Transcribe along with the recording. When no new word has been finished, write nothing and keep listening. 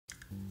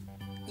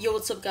Yo,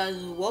 what's up guys?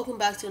 Welcome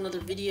back to another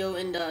video,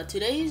 and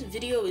today's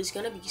video is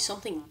gonna be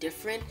something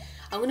different.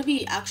 I'm gonna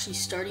be actually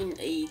starting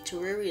a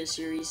Terraria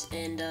series,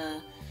 and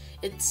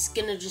it's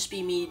gonna just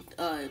be me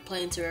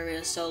playing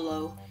Terraria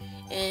solo,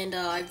 and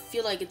I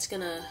feel like it's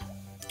gonna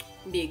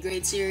be a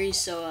great series,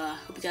 so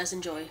hope you guys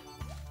enjoy.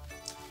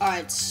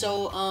 Alright,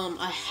 so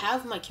I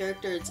have my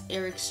character. It's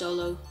Eric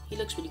Solo. He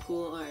looks pretty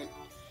cool. Alright,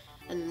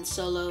 and then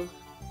Solo.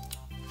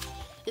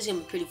 This is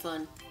gonna be pretty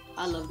fun.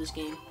 I love this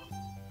game.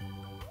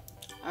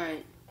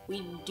 Alright,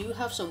 we do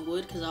have some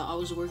wood because I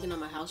was working on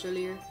my house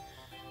earlier,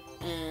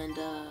 and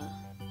I'm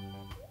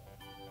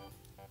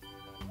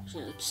just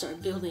gonna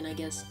start building, I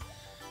guess.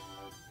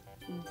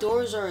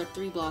 Doors are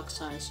 3 blocks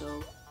high,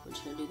 so we're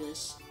just gonna do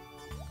this.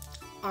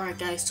 Alright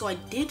guys, so I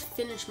did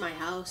finish my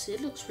house. It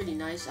looks pretty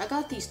nice. I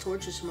got these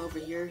torches from over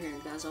here. Here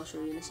guys, I'll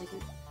show you in a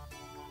second.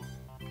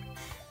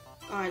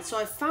 Alright, so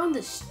I found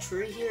this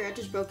tree here. I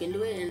just broke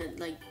into it,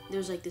 and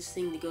there's like this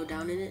thing to go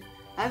down in it.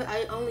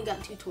 I only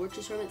got 2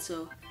 torches from it,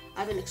 so I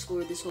haven't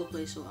explored this whole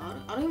place, so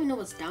I don't even know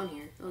what's down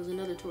here. Oh, there's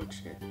another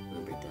torch here. Let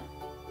me break that.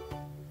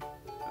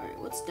 Alright,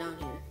 what's down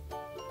here?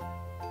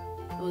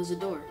 Oh, there's a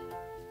door.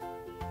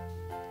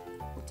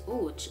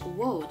 Oh,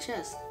 whoa, a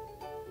chest.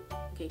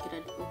 Okay, could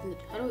I open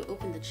how do I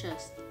open the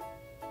chest?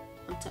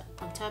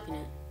 I'm tapping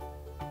it.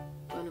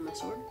 Do I need my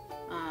sword?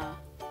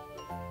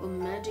 A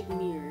magic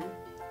mirror,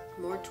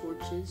 more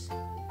torches,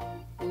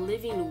 a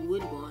living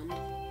wood wand,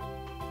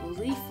 a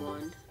leaf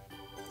wand,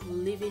 a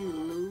living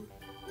loom,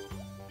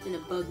 and a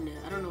bug net.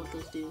 I don't know what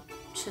those do.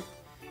 Okay.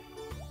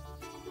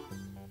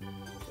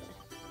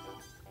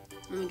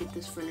 Let me get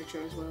this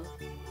furniture as well.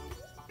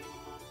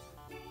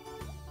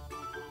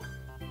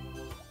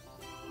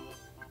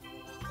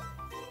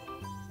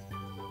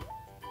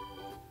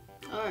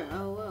 Alright,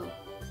 oh wow.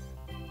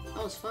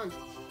 That was fun.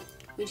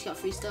 We just got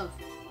free stuff.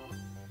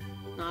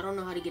 No, I don't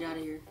know how to get out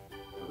of here.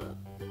 Hold up.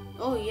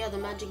 Oh yeah, the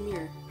magic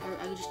mirror.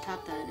 I can just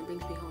tap that and it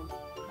brings me home.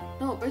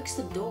 No, it breaks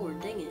the door.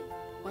 Dang it.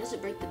 Why does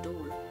it break the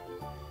door?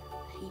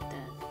 I hate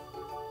that.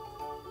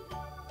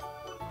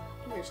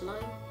 Come here,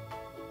 slime.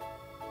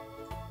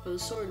 But the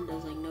sword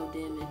does like no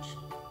damage.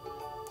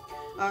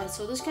 Alright,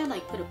 so this guy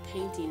like put a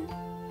painting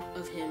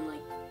of him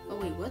like, oh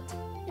wait, what?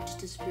 It just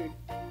disappeared.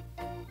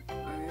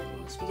 Alright,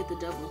 well, speak of the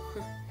devil.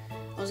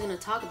 I was gonna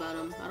talk about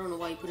him. I don't know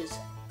why he put his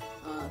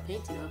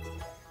painting up.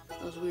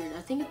 That was weird.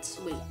 I think it's,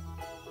 wait.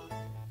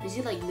 Is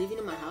he like living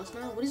in my house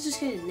now? What is this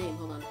guy's name?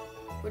 Hold on.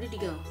 Where did he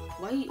go?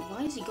 Why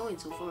is he going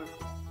so far?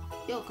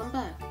 Yo, come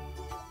back.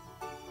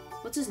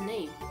 What's his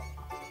name?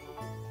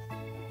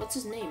 What's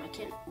his name? I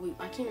can't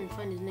even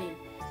find his name.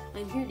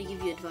 I'm here to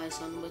give you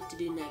advice on what to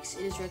do next.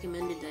 It is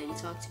recommended that you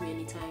talk to me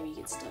anytime you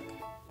get stuck.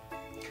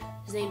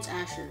 His name's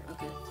Asher.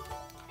 Okay.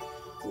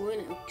 We're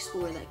gonna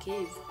explore that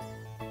cave.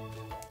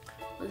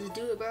 Let's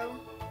do it, bro.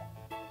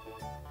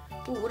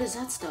 Oh, what is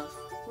that stuff?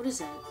 What is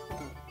that?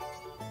 Hold up.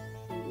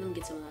 Let me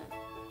get some of that.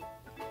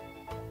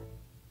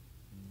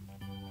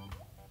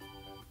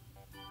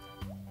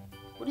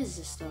 What is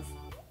this stuff?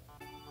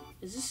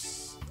 Is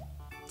this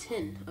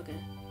tin? Okay.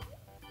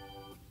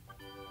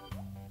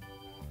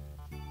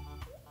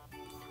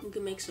 We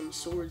can make some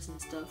swords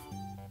and stuff.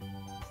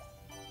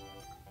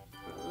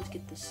 Alright, let's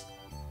get this.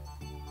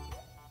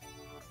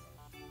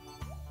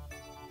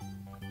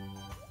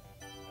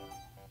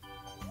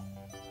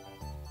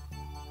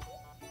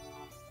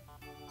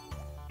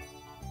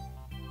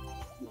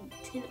 Ooh,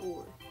 tin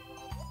ore.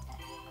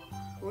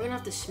 We're gonna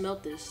have to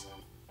smelt this.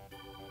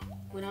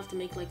 We're gonna have to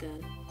make like a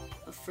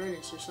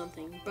furnace or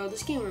something. Bro,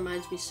 this game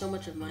reminds me so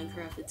much of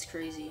Minecraft. It's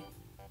crazy.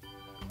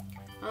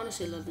 I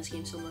honestly love this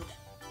game so much.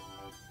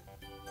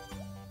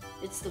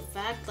 It's the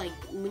fact, like,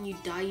 when you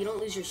die, you don't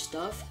lose your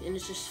stuff, and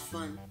it's just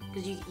fun.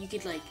 Because you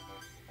could, like,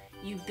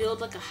 you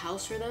build, like, a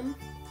house for them,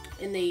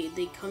 and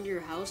they come to your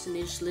house, and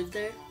they just live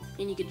there,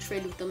 and you could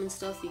trade with them and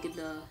stuff. You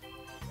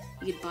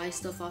could buy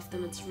stuff off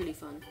them. It's really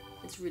fun.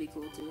 It's really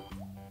cool, too.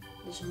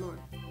 There's some more.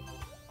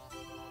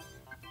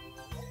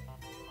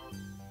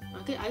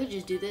 I could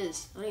just do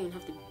this. I don't even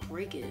have to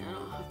break it. I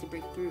don't have to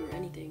break through or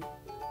anything.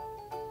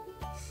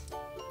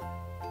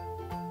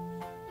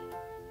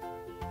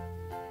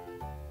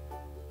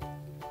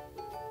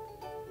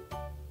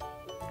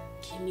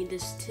 Give me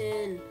this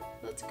tin.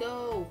 Let's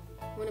go.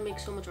 I'm gonna make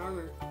so much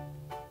armor.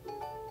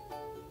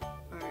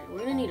 Alright, we're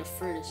gonna need a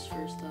furnace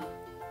first, though.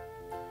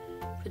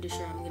 Pretty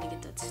sure I'm gonna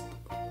get that.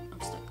 I'm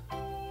stuck.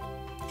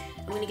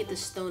 I'm gonna get this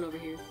stone over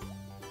here.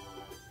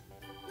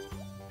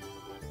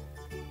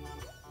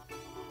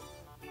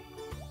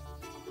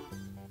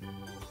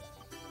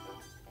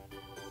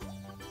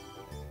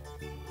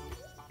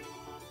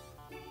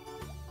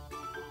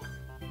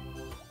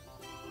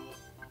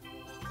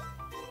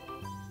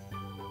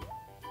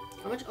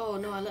 How much? Oh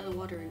no, I let the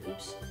water in.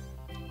 Oops.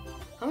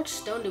 How much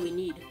stone do we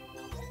need?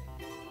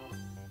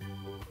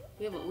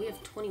 We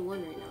have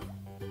 21 right now.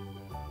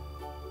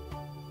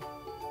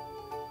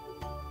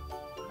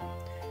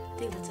 I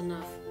think that's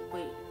enough.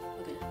 Wait.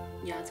 Okay.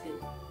 Yeah, that's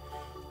good.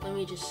 Let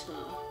me just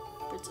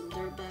put some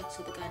dirt back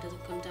so the guy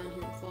doesn't come down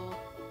here and fall.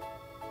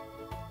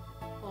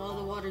 All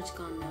the water's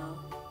gone now.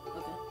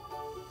 Okay.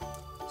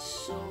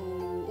 So,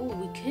 oh,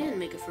 we can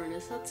make a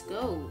furnace. Let's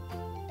go.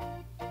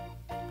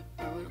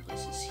 Alright, we're gonna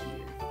place this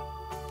here.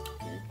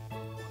 Okay.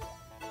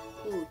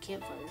 Ooh,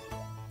 campfire.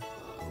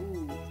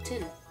 Ooh,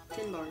 10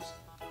 bars.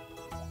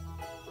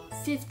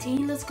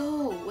 15, let's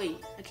go.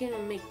 Wait, I can't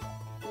even make,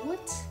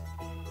 what?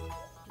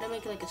 Can I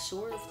make like a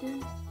sword of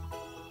 10?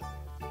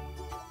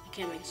 I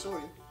can't make a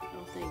sword, I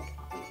don't think.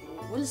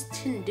 Wait, what does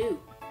 10 do?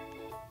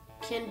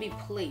 Can be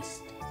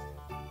placed.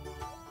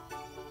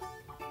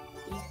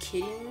 Are you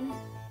kidding me?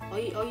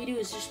 All you do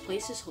is just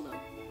place this? Hold on.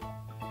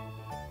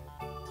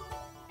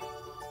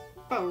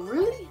 Bro,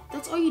 really?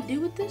 That's all you do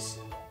with this?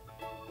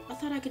 I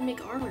thought I could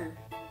make armor.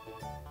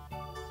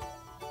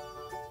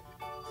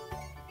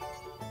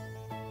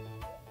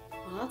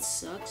 Well, that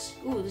sucks.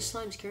 Ooh, this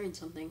slime's carrying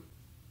something.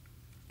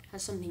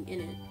 Has something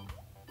in it.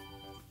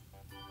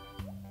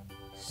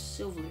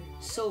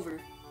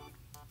 Silver.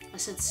 I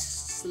said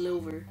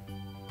silver.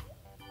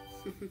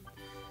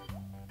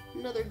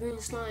 Another green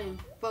slime.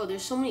 Bro,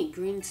 there's so many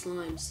green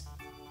slimes.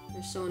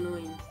 They're so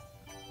annoying.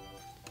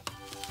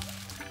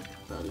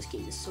 Bro, this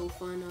game is so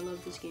fun. I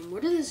love this game.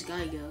 Where did this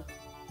guy go?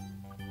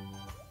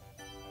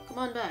 Come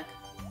on back.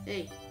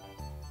 Hey.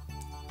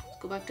 Let's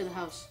go back to the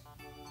house.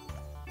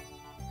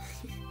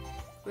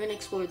 We're gonna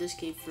explore this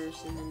cave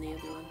first and then the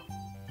other one.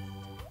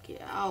 Okay,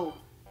 ow.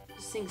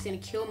 This thing's gonna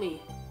kill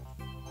me.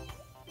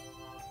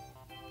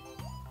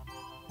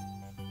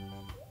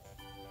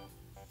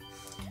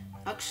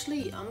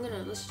 Actually,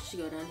 let's just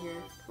go down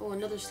here. Oh,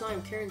 another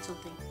slime carrying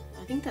something.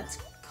 I think that's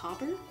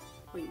copper?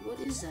 Wait, what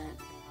is that?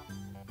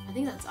 I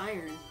think that's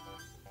iron.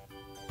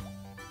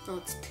 Oh,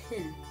 it's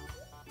tin.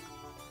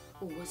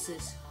 Oh, what's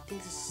this? I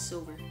think this is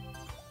silver.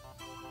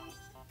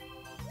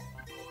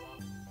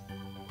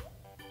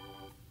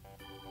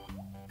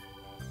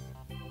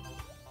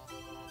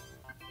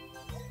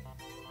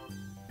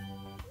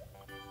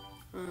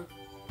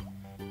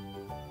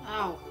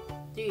 Ow.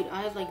 Dude,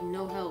 I have like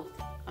no health.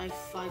 I have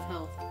 5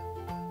 health.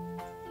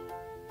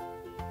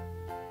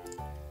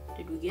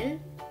 Did we get it?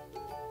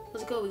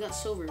 Let's go, we got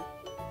silver.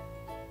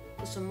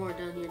 There's some more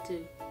down here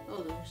too.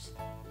 Oh, there's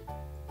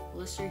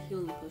lesser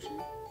healing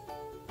potion.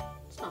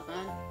 It's not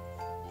bad.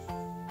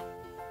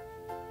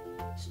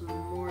 Some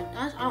more.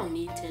 I don't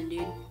need 10,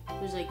 dude.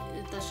 There's like,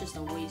 that's just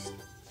a waste.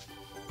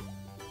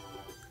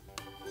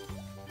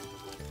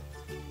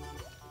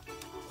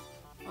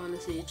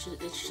 Honestly,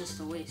 it's just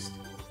a waste.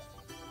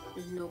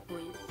 There's no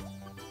point.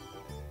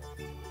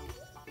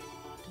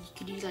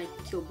 Could you like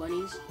kill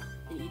bunnies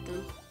and eat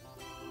them?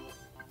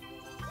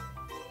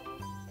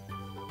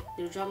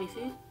 Did it drop me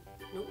food?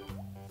 Nope.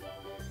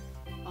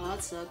 Oh,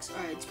 that sucks.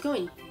 Alright, it's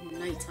becoming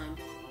nighttime,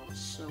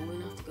 so we're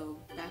gonna have to go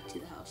back to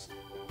the house.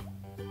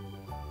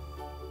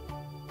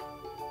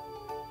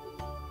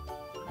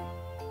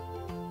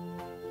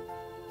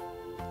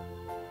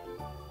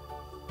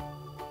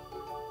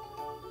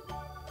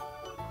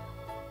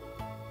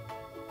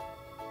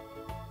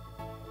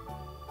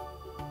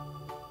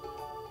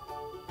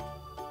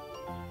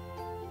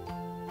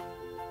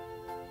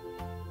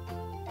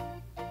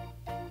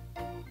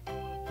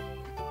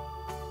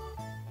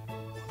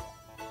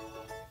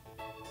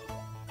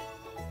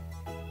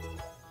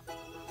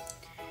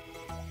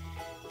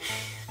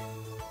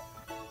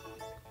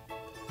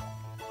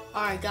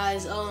 Alright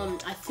guys,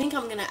 I think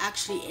I'm gonna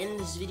actually end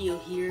this video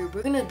here.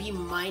 We're gonna be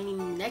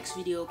mining next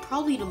video,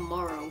 probably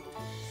tomorrow.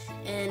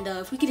 And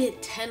if we could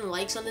hit 10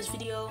 likes on this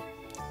video,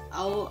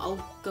 I'll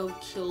go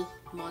kill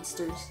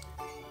monsters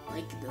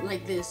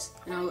like this,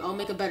 and I'll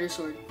make a better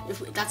sword.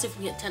 That's if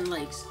we hit 10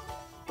 likes.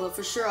 But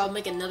for sure, I'll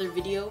make another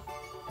video.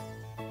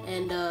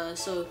 And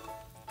so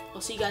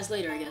I'll see you guys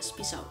later, I guess.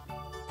 Peace out.